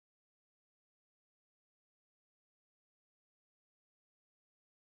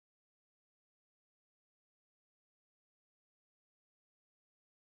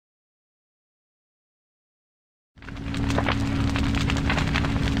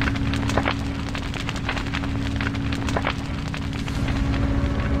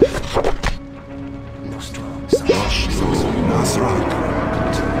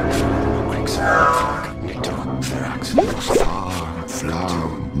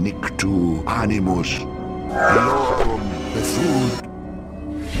Nictu animus. Ilorum bethud.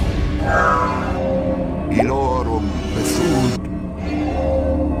 Ilorum bethud.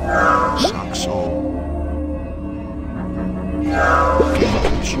 Saxo.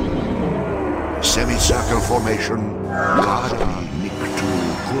 Kinkitsu. Semicircle formation. Gadi Nictu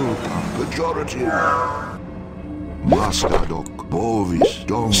culpa. Pejorative. Mastadok. Bovis.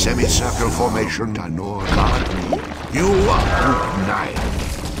 Dom. Semicircle formation. Tanor. Gadi. You are nine.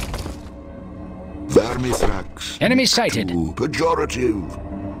 Vermithrax. Enemy sighted. Pejorative.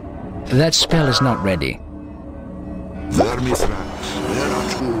 That spell is not ready. Vermithrax. There are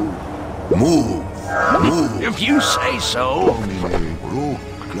two. Move. Move. If you say so. Domine. Rook.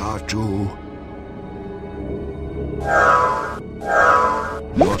 Latu.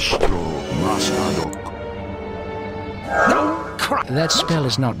 Nostro. Mastadok. Don't cry. That spell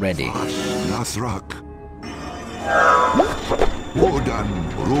is not ready. Nathrak. Wodan.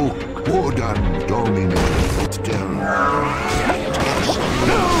 Rook. Wodan. Domine. Tel.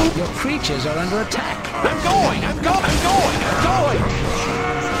 Your creatures are under attack. I'm going.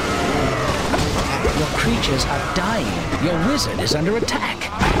 Your creatures are dying. Your wizard is under attack.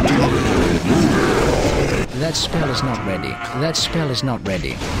 That spell is not ready. That spell is not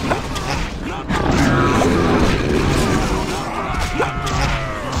ready.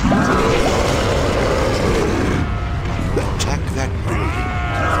 Attack that building.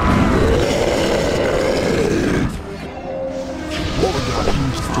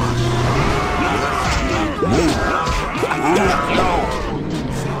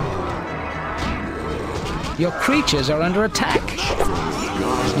 Your creatures are under attack.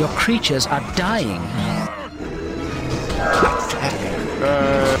 Your creatures are dying.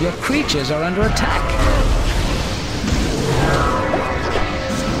 Your creatures are under attack.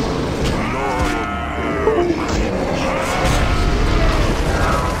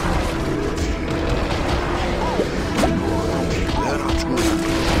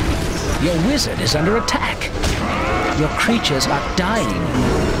 Your wizard is under attack. Your creatures are dying.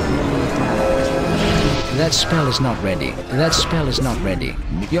 That spell is not ready. That spell is not ready.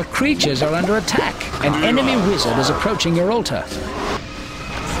 Your creatures are under attack. An enemy wizard is approaching your altar.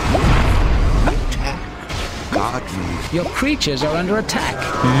 Your creatures are under attack.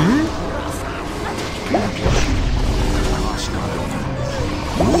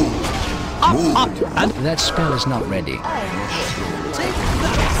 That spell is not ready.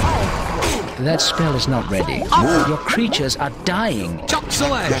 That spell is not ready. Your creatures are dying.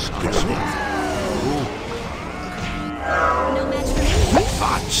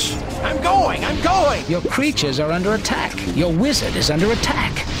 I'm going. Your creatures are under attack. Your wizard is under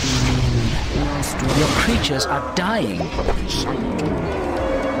attack. Your creatures are dying.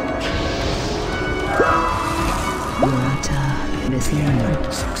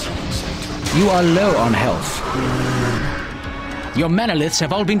 You are low on health. Your manoliths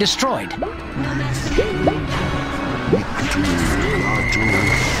have all been destroyed.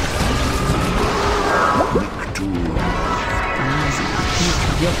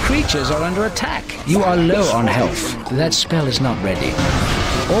 Your creatures are under attack. You are low on health. That spell is not ready.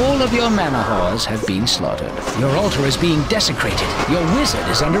 All of your mana whores have been slaughtered. Your altar is being desecrated. Your wizard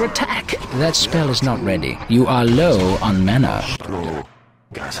is under attack. That spell is not ready. You are low on mana.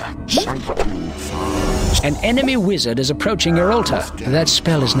 An enemy wizard is approaching your altar. That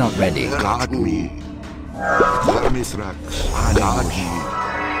spell is not ready. Guard me. Vermithrax. Guard me.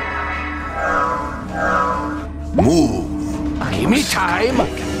 Move. Give me time.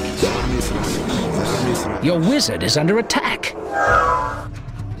 Your wizard is under attack.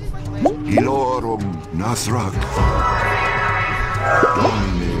 Ilorum Nathrak.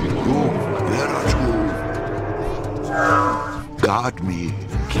 Domine. Rook. Veratu. Guard me.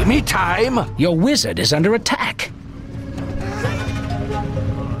 Give me time. Your wizard is under attack.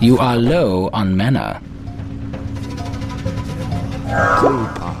 You are low on mana.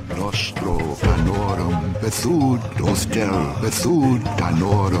 Culpa nostro danorum bethud ostel bethud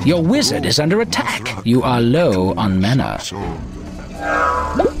danorum. Your wizard is under attack. You are low on mana. So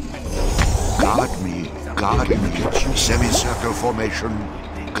guard me. Semicircle formation.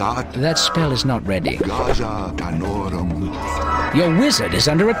 Guard. That spell is not ready. Gaza danorum. Your wizard is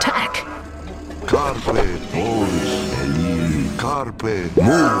under attack. Carpe bovis elil. Carpe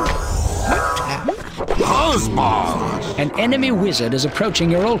move. Attack. An enemy wizard is approaching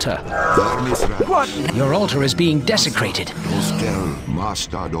your altar. What? Your altar is being desecrated. Ostel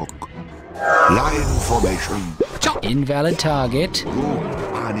Mastadok. Line formation. Invalid target.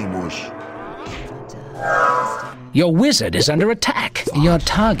 Animus. Your wizard is under attack. Your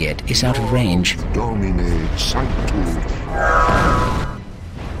target is out of range. Domine Sanctu.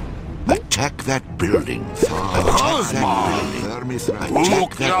 Attack that building. Attack that building.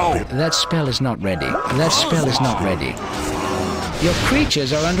 Attack that building. That spell is not ready. That spell is not ready. Your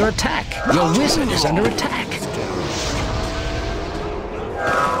creatures are under attack. Your wizard is under attack.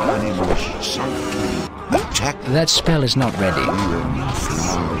 Attack. That spell is not ready.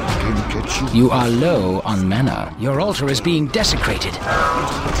 You are low on mana. Your altar is being desecrated.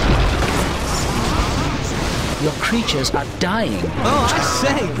 Your creatures are dying. Oh, I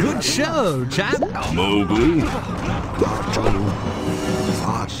say, good show, chap. Mowgli.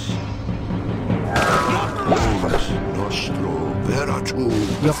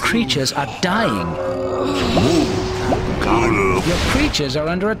 Your creatures are dying. Your creatures are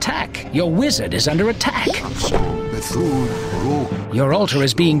under attack. Your wizard is under attack. Your altar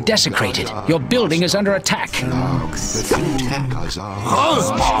is being desecrated. Your building is under attack.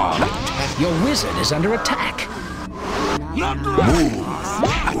 Your wizard is under attack.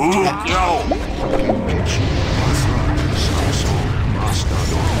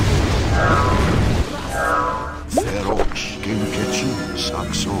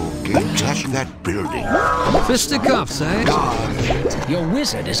 Attack that building. Fisticuffs, eh? Your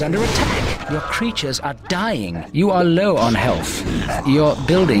wizard is under attack. Your creatures are dying. You are low on health. Your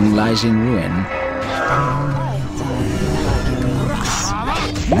building lies in ruin.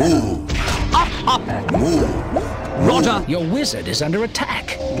 Move. Up. Move. Roger. Your wizard is under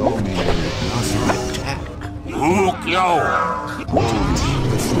attack.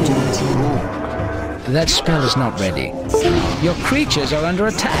 That spell is not ready. Your creatures are under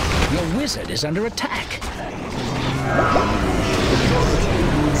attack. Your wizard is under attack.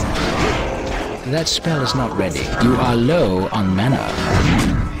 That spell is not ready. You are low on mana.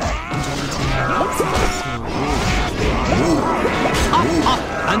 Up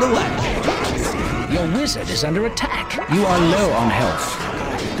and away. Your wizard is under attack. You are low on health.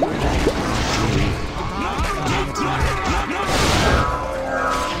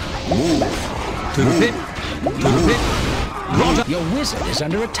 To the pit. To the pit. Roger. Your wizard is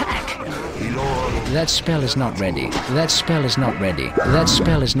under attack. That spell is not ready. That spell is not ready. That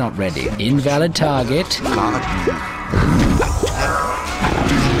spell is not ready. Invalid target.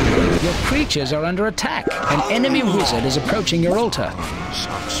 Your creatures are under attack. An enemy wizard is approaching your altar.